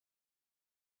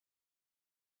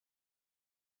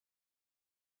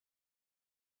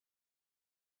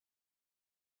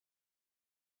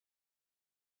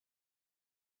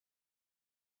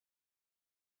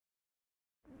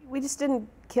we just didn't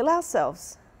kill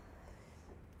ourselves.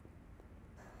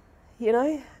 You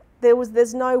know,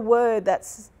 there's no word that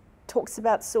talks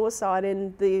about suicide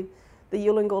in the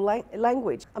Yolngu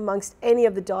language amongst any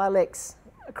of the dialects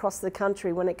across the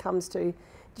country when it comes to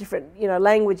different,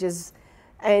 languages.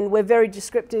 And we're very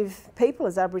descriptive people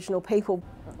as Aboriginal people.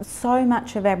 So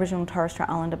much of Aboriginal and Torres Strait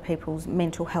Islander people's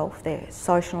mental health, their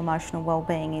social emotional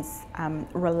well-being is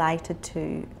related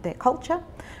to their culture,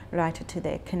 related to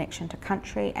their connection to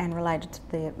country and related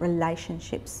to their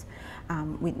relationships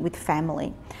with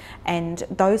family. And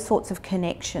those sorts of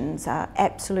connections are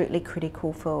absolutely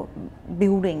critical for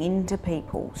building into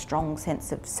people a strong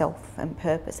sense of self and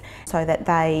purpose so that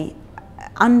they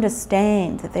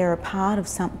understand that they're a part of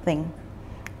something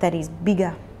that is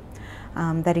bigger,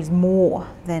 that is more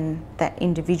than that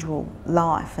individual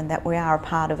life, and that we are a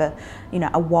part of a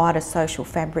wider social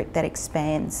fabric that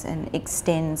expands and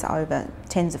extends over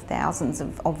tens of thousands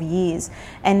of years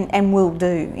and will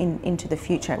do into the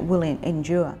future. It will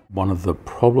endure. One of the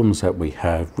problems that we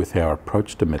have with our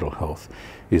approach to mental health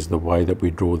is the way that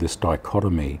we draw this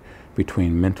dichotomy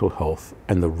between mental health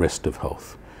and the rest of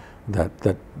health.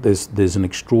 That there's an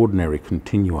extraordinary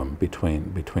continuum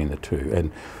between the two,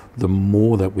 and the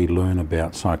more that we learn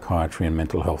about psychiatry and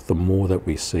mental health, the more that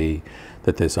we see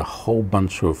that there's a whole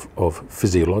bunch of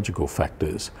physiological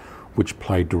factors which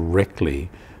play directly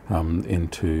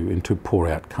into poor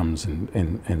outcomes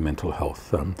in mental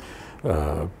health.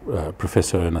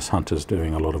 Professor Ernest Hunter's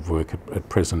doing a lot of work at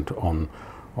present on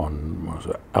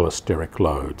allosteric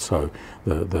load, so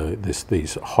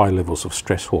these high levels of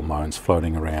stress hormones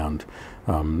floating around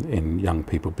in young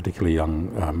people, particularly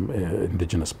young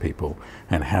Indigenous people,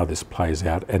 and how this plays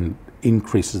out and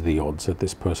increases the odds that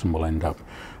this person will end up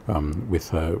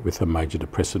with a major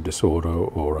depressive disorder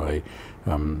or a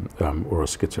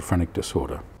schizophrenic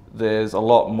disorder. There's a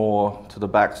lot more to the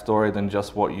backstory than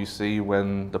just what you see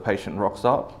when the patient rocks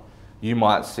up. You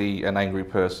might see an angry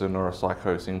person or a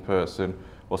psychosing person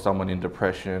or someone in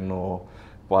depression or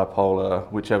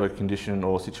bipolar, whichever condition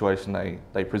or situation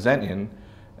they present in.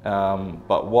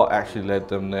 But what actually led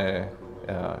them there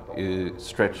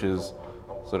stretches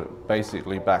sort of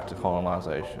basically back to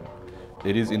colonisation.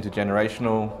 It is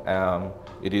intergenerational,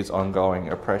 it is ongoing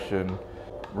oppression,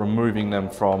 removing them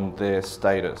from their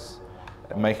status,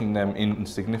 making them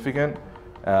insignificant,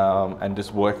 and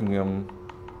just working them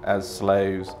as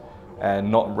slaves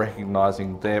and not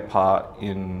recognising their part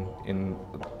in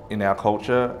our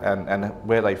culture and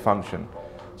where they function.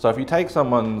 So if you take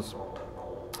someone's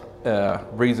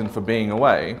reason for being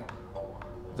away,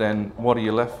 then what are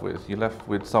you left with? You're left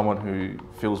with someone who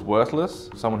feels worthless,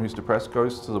 someone who's depressed,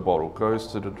 goes to the bottle, goes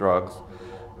to the drugs,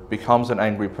 becomes an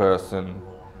angry person,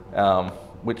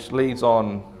 which leads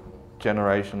on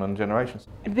generation and generations.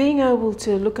 Being able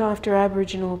to look after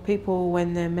Aboriginal people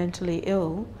when they're mentally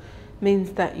ill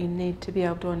means that you need to be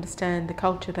able to understand the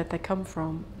culture that they come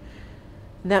from.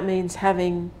 And that means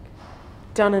having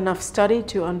done enough study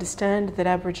to understand that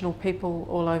Aboriginal people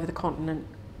all over the continent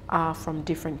are from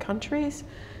different countries,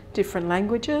 different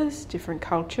languages, different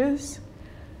cultures,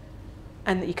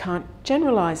 and that you can't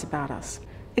generalise about us.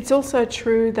 It's also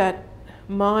true that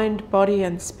mind, body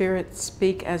and spirit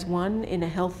speak as one in a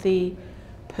healthy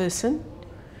person,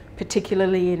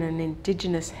 particularly in an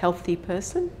Indigenous healthy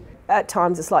person. At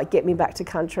times it's like, get me back to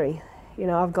country.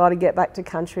 I've got to get back to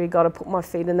country, got to put my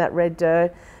feet in that red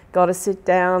dirt, got to sit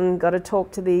down, got to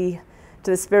talk to the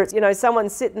spirits.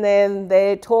 Someone's sitting there and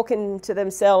they're talking to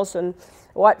themselves, and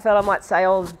a white fella might say,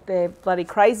 oh, they're bloody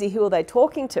crazy, who are they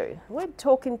talking to? We're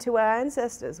talking to our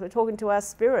ancestors, we're talking to our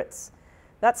spirits.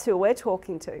 That's who we're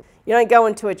talking to. You don't go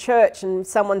into a church and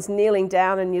someone's kneeling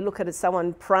down and you look at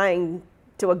someone praying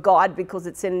to a god because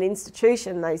it's in an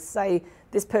institution. They say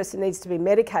this person needs to be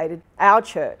medicated. Our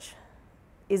church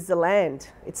is the land.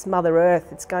 It's Mother Earth.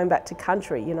 It's going back to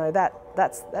country.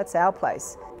 That's our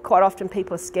place. Quite often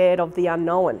people are scared of the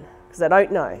unknown because they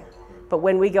don't know. But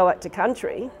when we go out to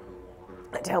country,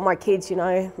 I tell my kids,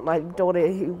 my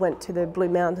daughter who went to the Blue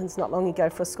Mountains not long ago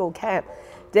for a school camp,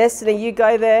 Destiny, you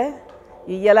go there,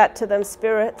 you yell out to them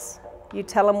spirits, you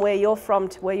tell them where you're from,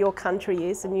 to where your country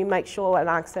is, and you make sure and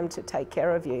ask them to take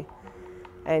care of you.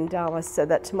 And I said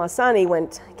that to my son. He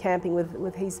went camping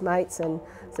with his mates and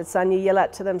said, son, you yell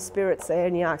out to them spirits there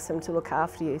and you ask them to look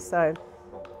after you. So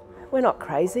we're not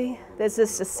crazy. There's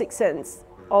just a sixth sense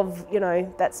of,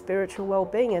 that spiritual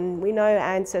well-being. And we know our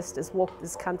ancestors walked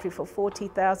this country for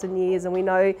 40,000 years, and we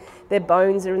know their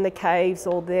bones are in the caves,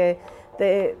 or their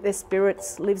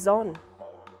spirits lives on.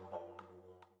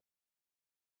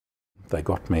 They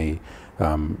got me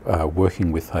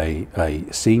working with a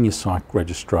senior psych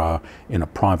registrar in a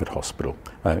private hospital,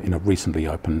 in a recently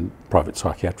opened private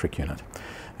psychiatric unit.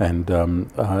 And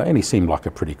he seemed like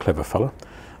a pretty clever fella.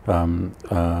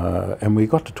 And we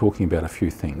got to talking about a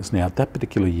few things. Now, that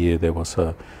particular year, there was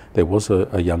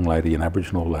a young lady, an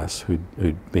Aboriginal lass,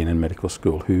 who'd been in medical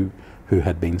school, who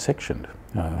had been sectioned,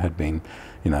 had been,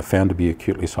 found to be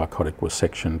acutely psychotic, was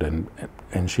sectioned,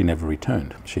 and she never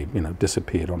returned. She,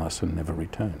 disappeared on us and never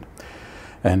returned.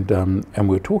 And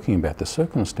we were talking about the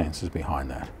circumstances behind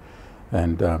that.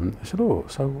 And I said, "Oh,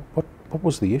 so what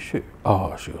was the issue?"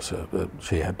 "Oh,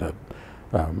 she had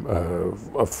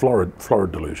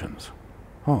florid delusions."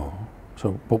 "Oh,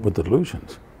 so what were the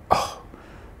delusions?" "Oh,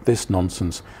 this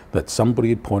nonsense that somebody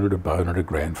had pointed a bone at her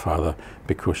grandfather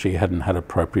because she hadn't had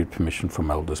appropriate permission from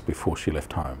elders before she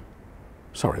left home."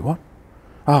 "Sorry, what?"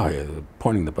 "Oh, yeah,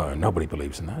 pointing the bone. Nobody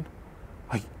believes in that."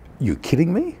 "Are you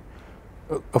kidding me?"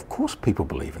 "Of course people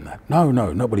believe in that." No,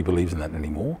 nobody believes in that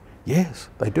anymore." "Yes,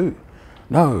 they do."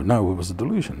 No, it was a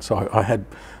delusion. So I had,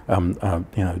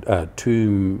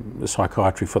 two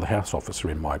psychiatry for the house officer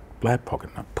in my lab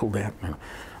pocket, and I pulled out,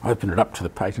 I opened it up to the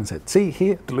patient and said, "See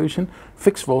here, delusion,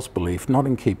 fixed false belief, not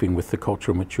in keeping with the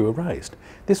culture in which you were raised."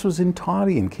 This was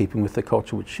entirely in keeping with the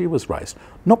culture in which she was raised,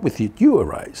 not with you were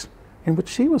raised, in which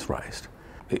she was raised.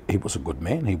 He was a good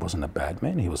man, he wasn't a bad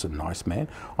man, he was a nice man.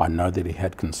 I know that he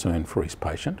had concern for his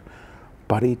patient,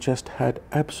 but he just had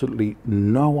absolutely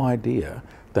no idea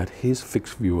that his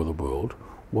fixed view of the world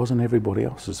wasn't everybody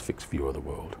else's fixed view of the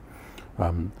world.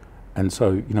 And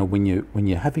so, when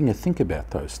you're having a think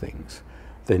about those things,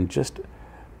 then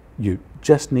you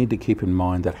just need to keep in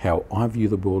mind that how I view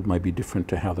the world may be different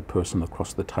to how the person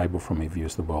across the table from me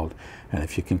views the world. And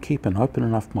if you can keep an open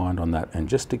enough mind on that and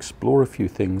just explore a few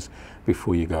things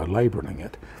before you go labelling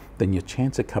it, then your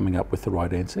chance of coming up with the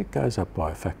right answer goes up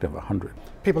by a factor of 100.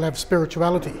 People have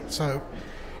spirituality, so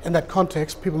in that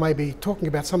context, people may be talking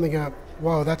about something,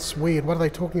 wow, that's weird, what are they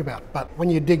talking about? But when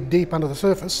you dig deep under the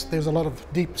surface, there's a lot of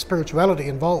deep spirituality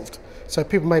involved. So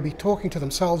people may be talking to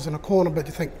themselves in a corner, but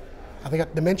you think, have they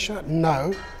got dementia?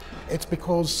 No, it's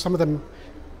because some of them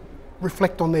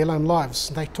reflect on their own lives.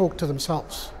 They talk to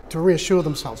themselves to reassure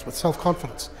themselves with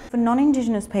self-confidence. For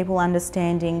non-Indigenous people,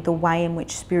 understanding the way in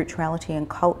which spirituality and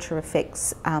culture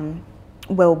affects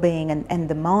well-being and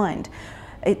the mind,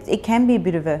 it can be a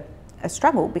bit of a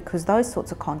struggle, because those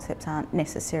sorts of concepts aren't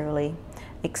necessarily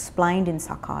explained in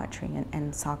psychiatry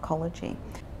and psychology.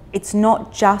 It's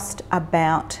not just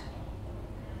about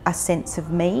a sense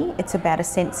of me, it's about a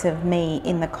sense of me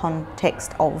in the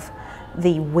context of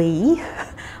the we,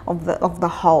 of the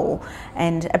whole,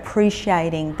 and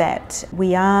appreciating that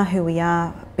we are who we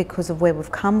are because of where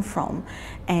we've come from,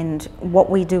 and what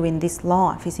we do in this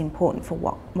life is important for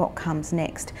what comes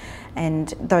next.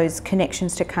 And those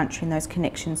connections to country and those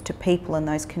connections to people and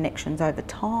those connections over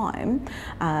time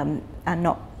are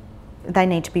not, they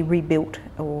need to be rebuilt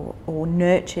or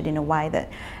nurtured in a way that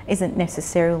isn't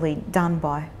necessarily done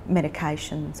by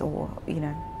medications or,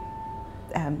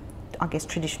 I guess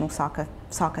traditional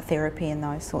psychotherapy and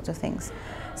those sorts of things.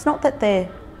 It's not that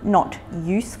they're not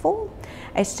useful,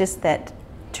 it's just that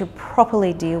to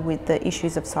properly deal with the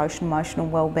issues of social emotional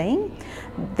well-being,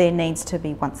 there needs to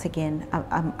be, once again,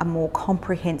 a more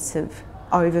comprehensive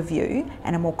overview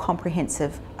and a more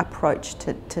comprehensive approach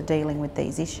to dealing with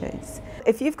these issues.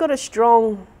 If you've got a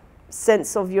strong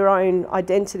sense of your own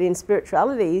identity and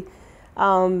spirituality,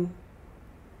 I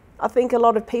think a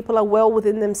lot of people are well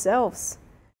within themselves.